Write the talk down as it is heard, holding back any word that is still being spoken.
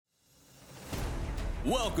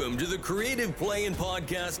Welcome to the Creative Play and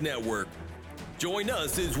Podcast Network. Join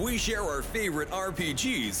us as we share our favorite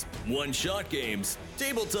RPGs, one-shot games,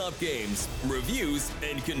 tabletop games, reviews,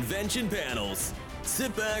 and convention panels.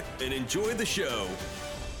 Sit back and enjoy the show.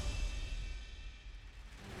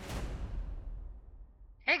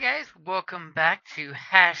 Hey guys, welcome back to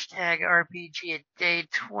 #RPGaDay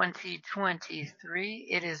 2023.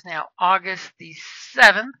 It is now August the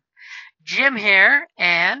 7th. Jim here,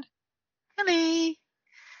 and Hello.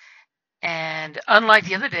 And unlike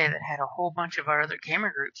the other day that had a whole bunch of our other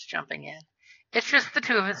gamer groups jumping in, it's just the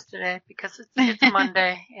two of us today because it's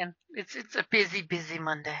Monday and it's a busy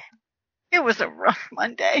Monday. It was a rough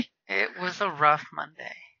Monday. It was a rough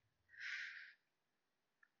Monday.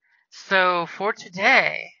 So for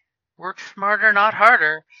today, work smarter, not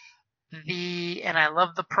harder. And I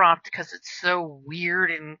love the prompt because it's so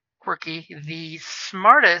weird and quirky. The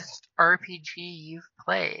smartest RPG you've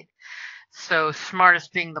played. So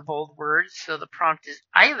smartest being the bold word, so the prompt is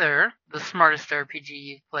either the smartest RPG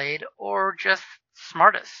you've played or just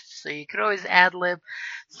smartest. So you could always ad-lib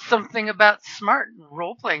something about smart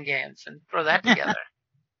role-playing games and throw that together.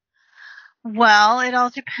 Well, it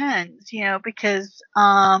all depends, because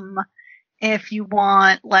if you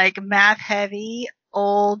want like math-heavy,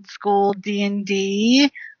 old school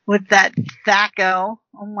D&D with that THACO,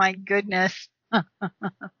 oh my goodness.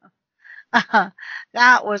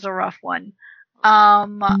 That was a rough one.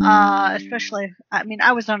 Especially,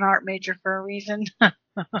 I was an art major for a reason. I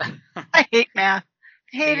hate math.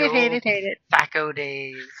 Hate it. THACO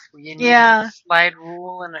days. You need a slide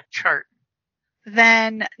rule and a chart.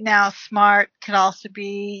 Then now smart could also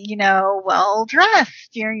be, well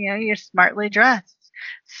dressed. You're smartly dressed.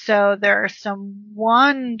 So there are some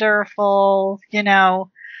wonderful,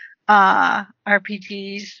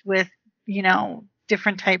 RPGs with,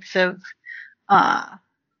 different types of,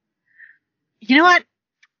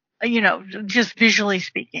 just visually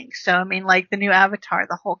speaking. So, like the new Avatar,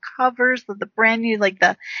 the whole covers with the brand new, like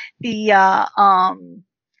the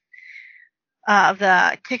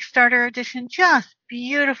Kickstarter edition, just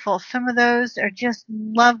beautiful. Some of those are just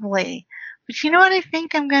lovely. But you know what I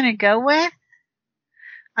think I'm going to go with?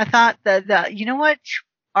 I thought what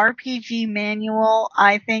RPG manual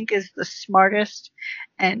I think is the smartest,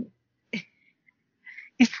 and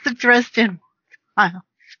it's the Dresden Files.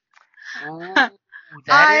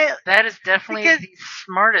 That is definitely the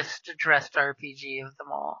smartest dressed RPG of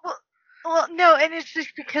them all. Well, no, and it's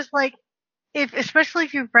just because, like, especially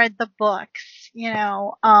if you've read the books,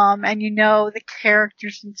 and the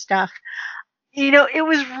characters and stuff, it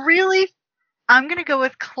was really, I'm going to go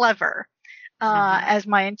with clever, as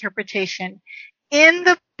my interpretation. In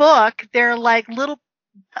the book, there are like little,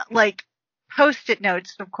 like, Post-it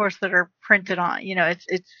notes, of course, that are printed on, it's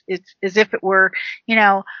as if it were,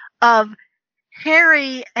 of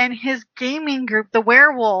Harry and his gaming group, the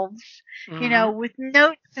werewolves, with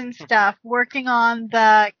notes and stuff, working on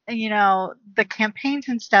the campaigns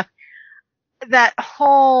and stuff. That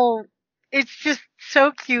whole, it's just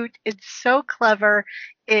so cute. It's so clever.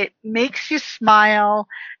 It makes you smile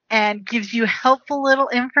and gives you helpful little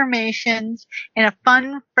information in a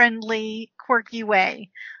fun, friendly, quirky way.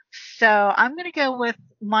 So I'm going to go with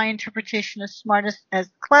my interpretation of smartest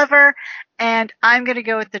as clever, and I'm going to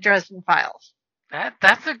go with the Dresden Files.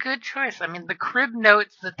 That's a good choice. The crib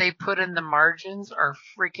notes that they put in the margins are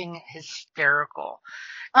freaking hysterical.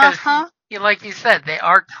 Like you said, they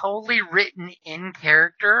are totally written in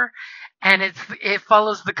character, and it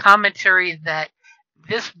follows the commentary that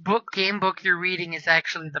this game book you're reading is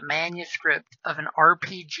actually the manuscript of an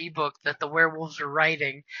RPG book that the werewolves are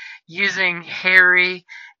writing, using Harry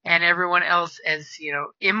and everyone else as,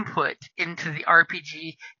 input into the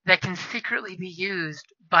RPG that can secretly be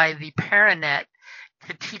used by the Paranet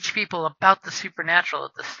to teach people about the supernatural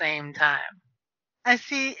at the same time. I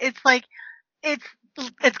see. It's like, it's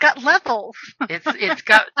got levels. It's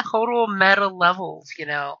got total meta levels,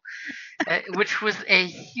 which was a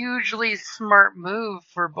hugely smart move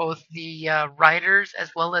for both the writers as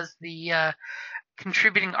well as the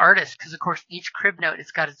contributing artists, because of course each crib note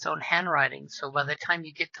has got its own handwriting. So by the time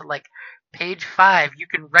you get to like page 5, you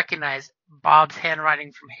can recognize Bob's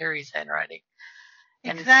handwriting from Harry's handwriting.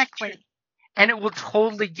 And exactly. And it will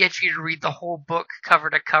totally get you to read the whole book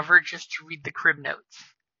cover to cover just to read the crib notes.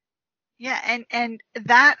 Yeah, and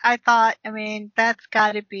that I thought, that's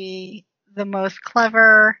got to be the most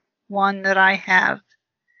clever one that I have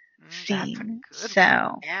seen.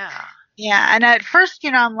 So yeah, and at first,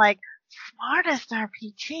 I'm like, smartest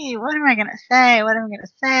RPG. What am I gonna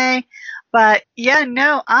say? But yeah,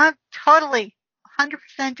 no, I'm totally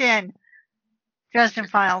 100% in Dresden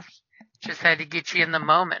Files. Just had to get you in the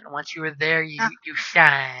moment. Once you were there, you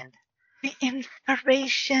shined. The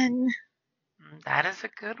inspiration. That is a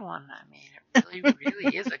good one. I mean, it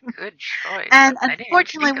really is a good choice. And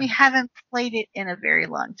unfortunately, we haven't played it in a very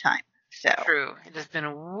long time. So true. It has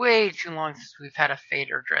been way too long since we've had a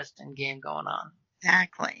Fate or Dresden game going on.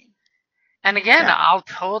 Exactly. And again, I'll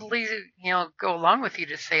totally, go along with you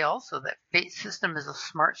to say also that Fate system is a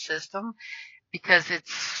smart system because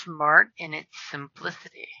it's smart in its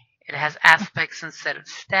simplicity. It has aspects instead of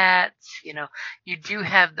stats. You do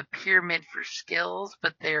have the pyramid for skills,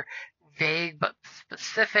 but they're vague but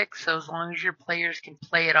specific. So as long as your players can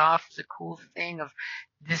play it off as a cool thing of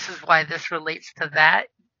this is why this relates to that,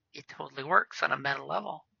 it totally works on a meta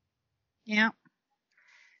level. Yeah.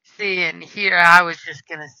 See, and here I was just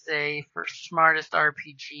going to say for smartest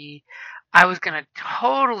RPG, I was going to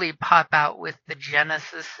totally pop out with the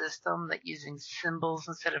Genesis system that using symbols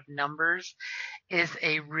instead of numbers is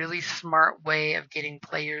a really smart way of getting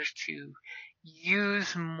players to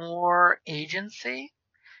use more agency.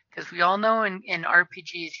 Because we all know in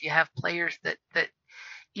RPGs you have players that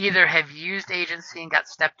either have used agency and got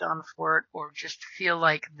stepped on for it or just feel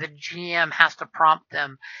like the GM has to prompt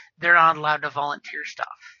them. They're not allowed to volunteer stuff.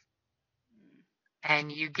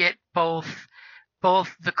 And you get both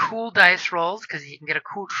the cool dice rolls, because you can get a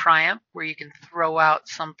cool triumph where you can throw out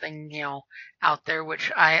something, out there,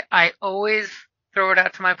 which I always throw it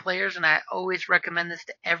out to my players, and I always recommend this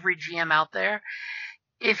to every GM out there.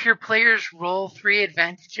 If your players roll 3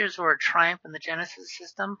 advantages or a triumph in the Genesis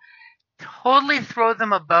system, totally throw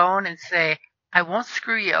them a bone and say, I won't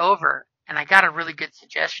screw you over, and I got a really good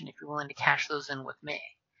suggestion if you're willing to cash those in with me.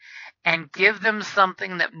 And give them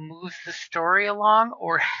something that moves the story along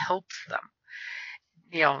or helps them.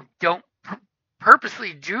 Don't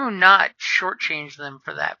purposely do not shortchange them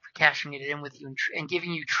for that, for cashing it in with you and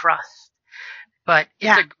giving you trust. But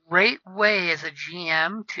it's a great way as a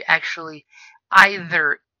GM to actually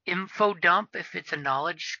either info dump if it's a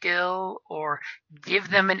knowledge skill, or give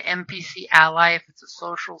them an NPC ally if it's a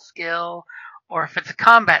social skill, or if it's a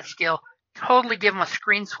combat skill, totally give them a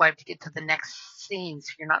screen swipe to get to the next scene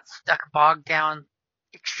so you're not stuck bogged down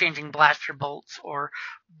exchanging blaster bolts or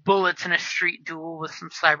bullets in a street duel with some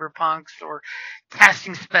cyberpunks, or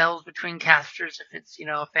casting spells between casters if it's,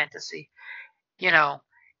 a fantasy.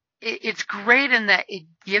 It's great in that it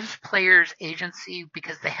gives players agency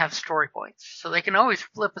because they have story points. So they can always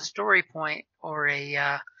flip a story point or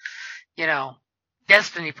a,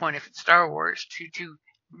 destiny point if it's Star Wars to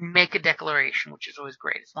make a declaration, which is always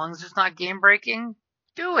great. As long as it's not game breaking,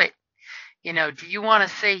 do it. Do you want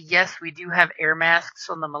to say, yes, we do have air masks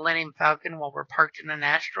on the Millennium Falcon while we're parked in an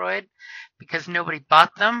asteroid because nobody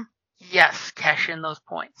bought them? Yes, cash in those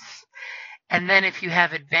points. And then if you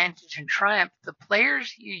have advantage and triumph, the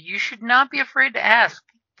players, you should not be afraid to ask,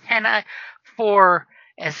 can I, for,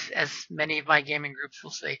 as many of my gaming groups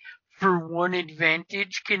will say, for 1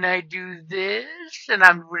 advantage, can I do this? And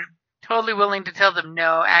I'm totally willing to tell them,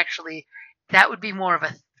 no, actually, that would be more of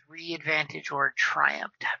a 3 advantage or a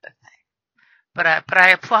triumph type of thing. But I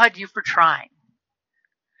applaud you for trying.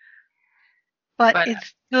 But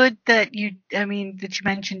it's good that you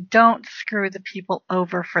mentioned don't screw the people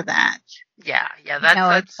over for that. Yeah,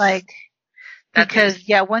 that's it's like, because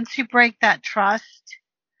once you break that trust,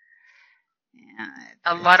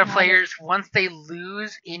 a lot of players, once they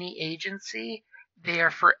lose any agency, they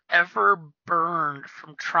are forever burned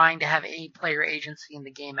from trying to have any player agency in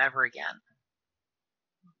the game ever again.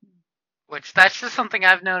 Which that's just something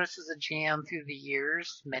I've noticed as a GM through the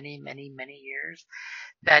years, many, many, many years,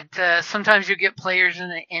 that sometimes you get players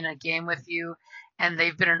in a game with you, and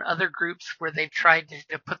they've been in other groups where they've tried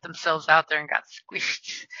to put themselves out there and got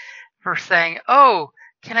squished for saying, oh,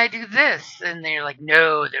 can I do this? And they're like,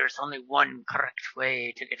 no, there's only one correct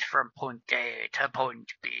way to get from point A to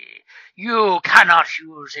point B. You cannot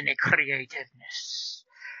use any creativeness.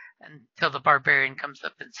 Until the barbarian comes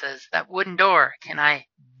up and says, that wooden door, can I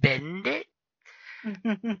bend it?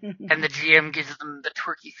 And the GM gives them the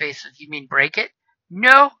twerky face of, you mean break it?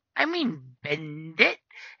 No, I mean bend it.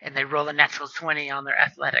 And they roll a natural 20 on their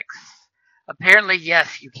athletics. Apparently,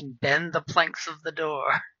 yes, you can bend the planks of the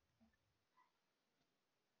door.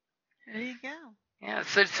 There you go. Yeah,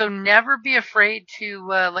 so never be afraid to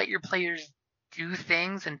let your players do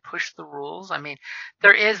things and push the rules. I mean,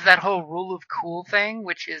 there is that whole rule of cool thing,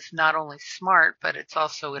 which is not only smart, but it's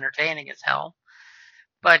also entertaining as hell.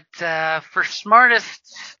 But for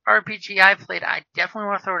smartest RPG I played, I definitely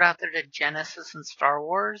want to throw it out there to Genesis and Star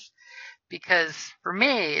Wars, because for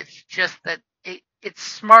me, it's just that it's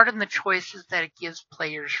smart in the choices that it gives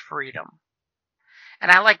players freedom. And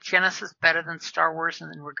I like Genesis better than Star Wars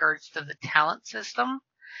in regards to the talent system,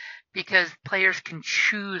 because players can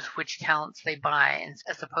choose which talents they buy, and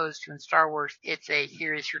as opposed to in Star Wars, it's a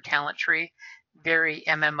here is your talent tree, very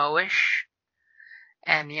MMO-ish,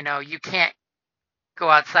 and you can't go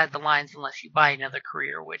outside the lines unless you buy another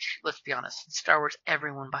career, which, let's be honest, in Star Wars,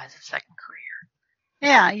 everyone buys a second career.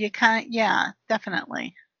 Yeah,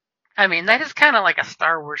 definitely. I mean, that is kind of like a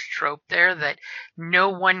Star Wars trope there, that no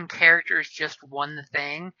one character is just one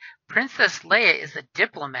thing. Princess Leia is a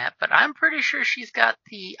diplomat, but I'm pretty sure she's got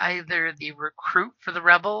either the recruit for the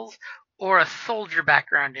rebels or a soldier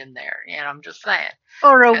background in there. I'm just saying.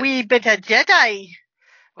 Or a wee bit of Jedi.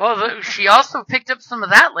 Well, she also picked up some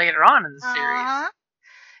of that later on in the series.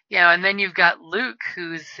 And then you've got Luke,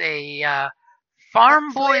 who's a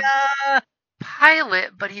farm boy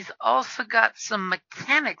pilot, but he's also got some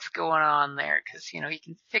mechanics going on there, because he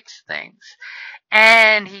can fix things,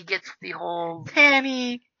 and he gets the whole. Can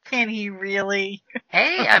he really?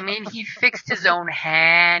 Hey, I mean, he fixed his own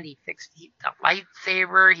hand. He fixed the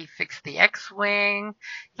lightsaber. He fixed the X-wing.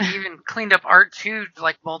 He even cleaned up R2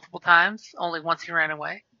 like multiple times. Only once he ran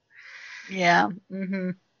away. Yeah.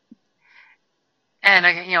 Mhm. And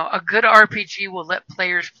a good RPG will let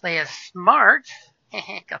players play as smart.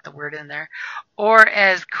 Got the word in there, or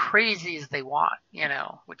as crazy as they want,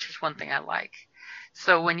 which is one thing I like.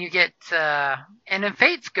 So when you get, and then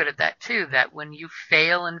Fate's good at that too, that when you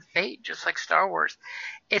fail in Fate, just like Star Wars,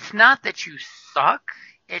 it's not that you suck,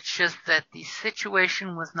 it's just that the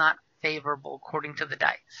situation was not favorable according to the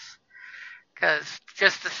dice. Because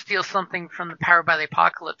just to steal something from the Powered by the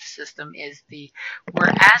Apocalypse system is we're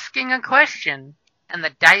asking a question and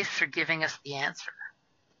the dice are giving us the answer.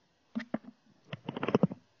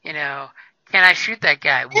 Can I shoot that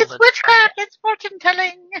guy? It's witchcraft, it's fortune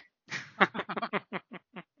telling.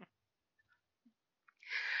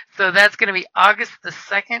 So that's going to be August the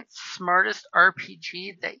 2nd, smartest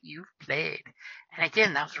RPG that you've played. And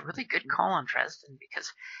again, that was a really good call on Dresden,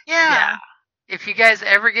 because if you guys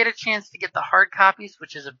ever get a chance to get the hard copies,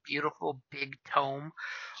 which is a beautiful big tome,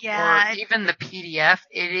 or even the PDF,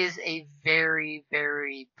 it is a very,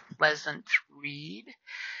 very pleasant read.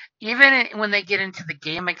 Even when they get into the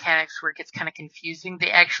game mechanics where it gets kind of confusing,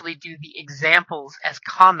 they actually do the examples as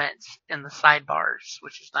comments in the sidebars,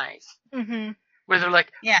 which is nice. Mm-hmm. Where they're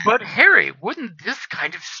like, but Harry, wouldn't this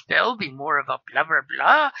kind of spell be more of a blah, blah,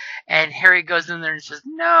 blah? And Harry goes in there and says,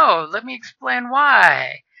 no, let me explain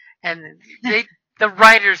why. And the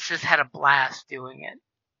writers just had a blast doing it.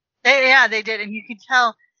 They did. And you could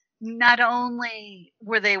tell not only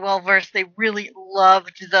were they well versed, they really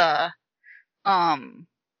loved the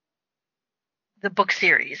book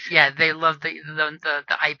series. Yeah, they love the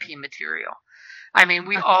IP material. I mean,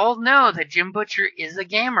 we all know that Jim Butcher is a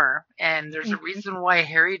gamer, and there's a reason why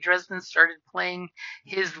Harry Dresden started playing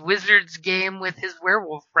his Wizards game with his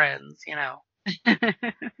werewolf friends,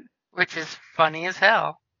 which is funny as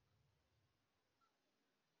hell.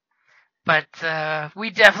 But we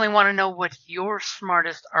definitely want to know what your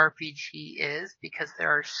smartest RPG is, because there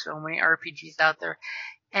are so many RPGs out there.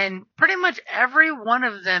 And pretty much every one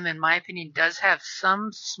of them, in my opinion, does have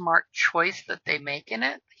some smart choice that they make in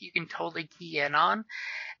it. You can totally key in on.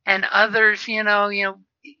 And others, you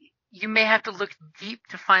may have to look deep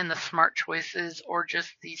to find the smart choices or just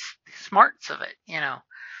the smarts of it,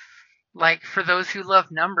 Like, for those who love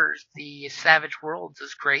numbers, the Savage Worlds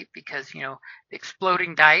is great because, the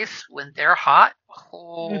exploding dice, when they're hot,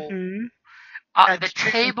 the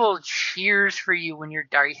table cheers for you when your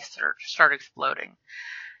dice start exploding.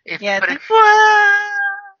 But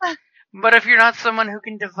if you're not someone who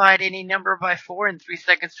can divide any number by 4 in 3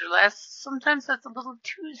 seconds or less, sometimes that's a little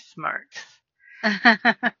too smart.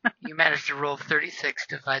 You managed to roll 36,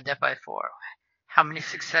 divide that by 4. How many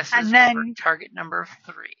successes for a target number of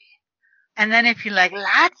 3? And then if you like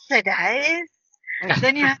lots of dice,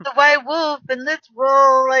 then you have the white wolf, and let's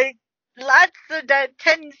roll like lots of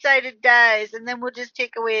 10-sided dice, and then we'll just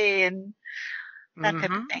take away and that type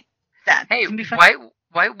of thing. That can be fun.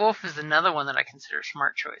 White Wolf is another one that I consider a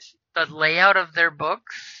smart choice. The layout of their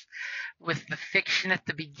books, with the fiction at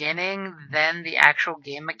the beginning, then the actual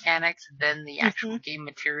game mechanics, then the actual game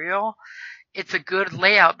material, it's a good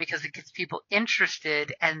layout because it gets people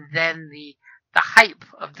interested, and then the hype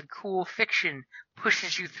of the cool fiction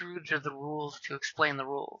pushes you through to the rules to explain the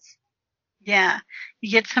rules. Yeah,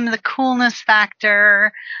 you get some of the coolness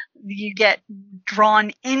factor, you get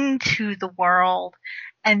drawn into the world,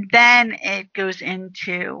 and then it goes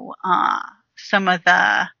into some of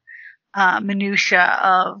the minutia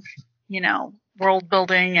of, world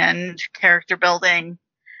building and character building,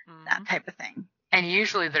 that type of thing. And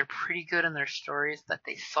usually they're pretty good in their stories, that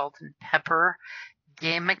they salt and pepper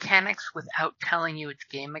game mechanics without telling you it's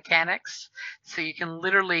game mechanics. So you can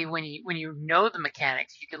literally, when you know the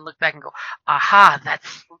mechanics, you can look back and go, aha,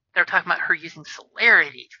 they're talking about her using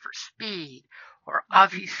celerity for speed or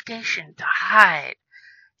obfuscation to hide,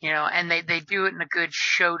 and they do it in a good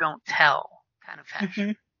show don't tell kind of fashion.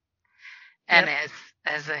 Mm-hmm. And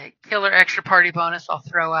as a killer extra party bonus, I'll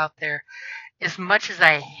throw out there, as much as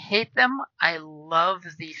I hate them, I love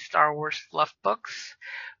the Star Wars fluff books.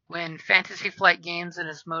 When Fantasy Flight Games and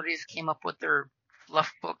Asmodeus came up with their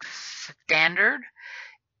fluff book standard,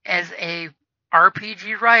 as a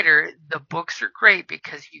RPG writer, the books are great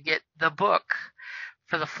because you get the book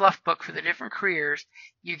for the fluff book for the different careers.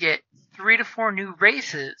 You get 3 to 4 new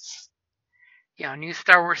races, new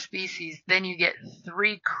Star Wars species. Then you get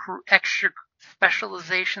 3 extra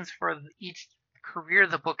specializations for each career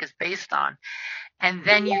the book is based on. And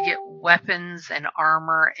then you get weapons and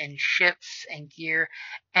armor and ships and gear.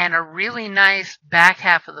 And a really nice back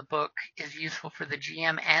half of the book is useful for the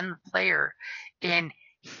GM and the player in,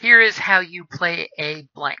 here is how you play a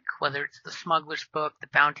blank, whether it's the Smuggler's book, the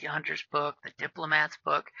Bounty Hunter's book, the Diplomat's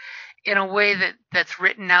book, in a way that's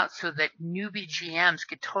written out so that newbie GMs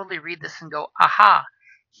could totally read this and go, aha,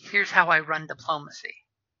 here's how I run diplomacy.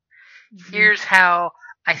 Mm-hmm. Here's how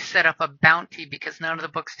I set up a bounty, because none of the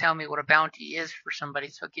books tell me what a bounty is for somebody,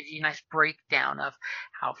 so it gives you a nice breakdown of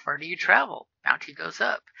how far do you travel. Bounty goes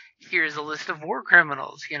up. Here's a list of war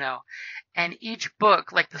criminals, And each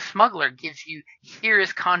book, like the Smuggler, gives you, here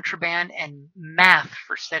is contraband and math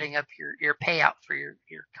for setting up your payout for your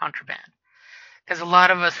contraband. Because a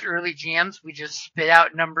lot of us early GMs, we just spit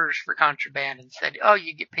out numbers for contraband and said, oh,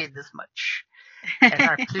 you get paid this much. And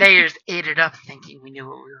our players ate it up thinking we knew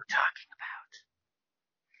what we were talking about.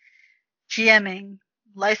 GMing.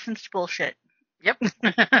 Licensed bullshit. Yep.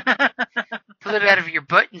 Pull it out of your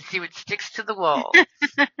butt and see what sticks to the wall.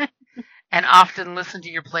 And often listen to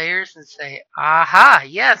your players and say, aha,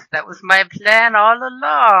 yes, that was my plan all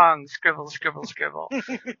along. Scribble, scribble, scribble.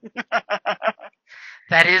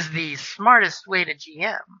 That is the smartest way to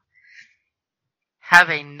GM. Have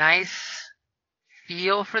a nice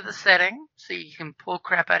feel for the setting so you can pull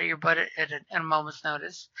crap out of your butt at a moment's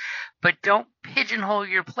notice, but don't pigeonhole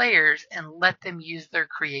your players and let them use their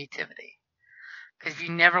creativity, because you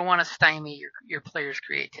never want to stymie your players'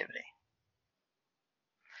 creativity.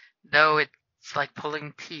 Though it's like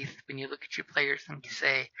pulling teeth when you look at your players and you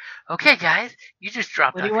say, okay guys, you just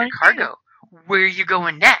dropped off your cargo. Where are you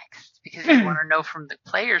going next? Because you want to know from the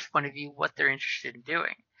player's point of view what they're interested in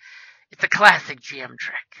doing. It's a classic GM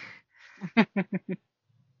trick.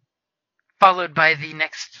 Followed by the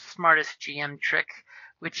next smartest GM trick,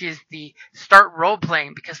 which is the start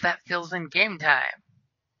role-playing, because that fills in game time.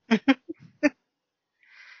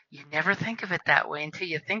 You never think of it that way until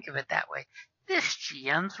you think of it that way. This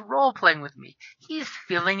GM's role-playing with me. He's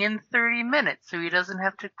filling in 30 minutes so he doesn't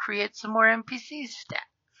have to create some more NPC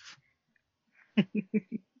stats.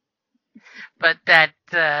 But that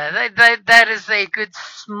is a good,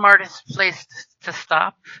 smartest place to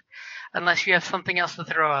stop. Unless you have something else to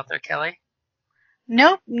throw out there, Kelly.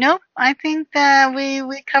 Nope. I think that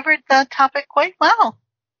we covered the topic quite well.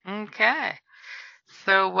 Okay.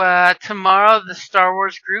 So tomorrow the Star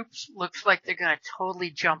Wars groups looks like they're going to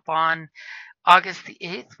totally jump on August the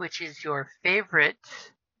 8th, which is your favorite,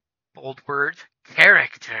 bold words,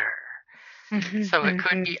 character. So it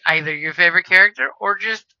could be either your favorite character or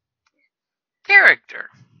just character.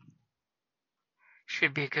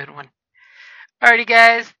 Should be a good one. Alrighty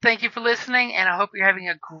guys, thank you for listening, and I hope you're having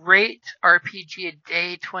a great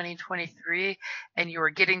RPGaDay 2023, and you are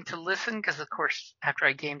getting to listen, because of course, after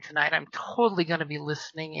I game tonight, I'm totally going to be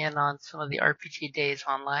listening in on some of the RPGaDays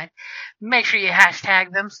online. Make sure you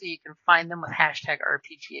hashtag them so you can find them with hashtag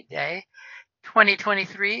RPGaDay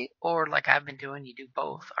 2023, or like I've been doing, you do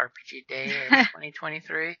both, RPGaDay and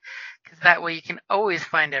 2023, because that way you can always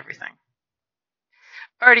find everything.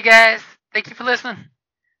 Alrighty guys, thank you for listening.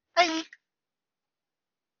 Bye.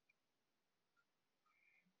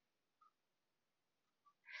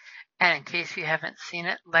 And in case you haven't seen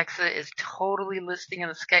it, Lexa is totally listing in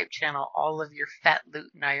the Skype channel all of your fat loot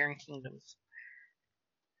in Iron Kingdoms.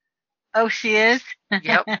 Oh, she is?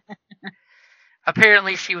 Yep.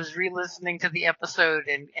 Apparently she was re-listening to the episode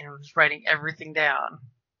and was writing everything down.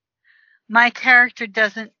 My character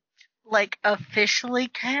doesn't, officially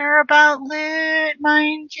care about loot,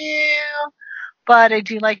 mind you. But I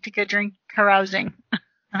do like to go drink carousing.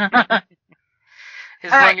 As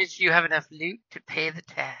long as you have enough loot to pay the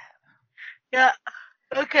tab. Yeah,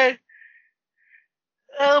 okay.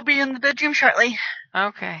 I'll be in the bedroom shortly.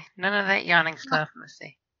 Okay, none of that yawning stuff,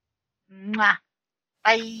 Missy. Mwah.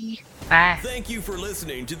 Bye. Bye. Thank you for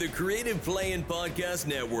listening to the Creative Play-In Podcast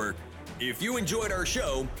Network. If you enjoyed our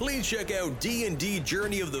show, please check out D&D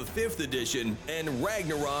Journey of the 5th Edition and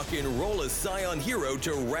Ragnarok Enroll a Scion Hero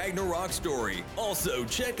to Ragnarok Story. Also,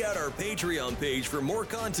 check out our Patreon page for more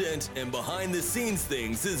content and behind-the-scenes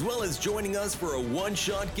things, as well as joining us for a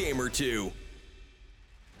one-shot game or two.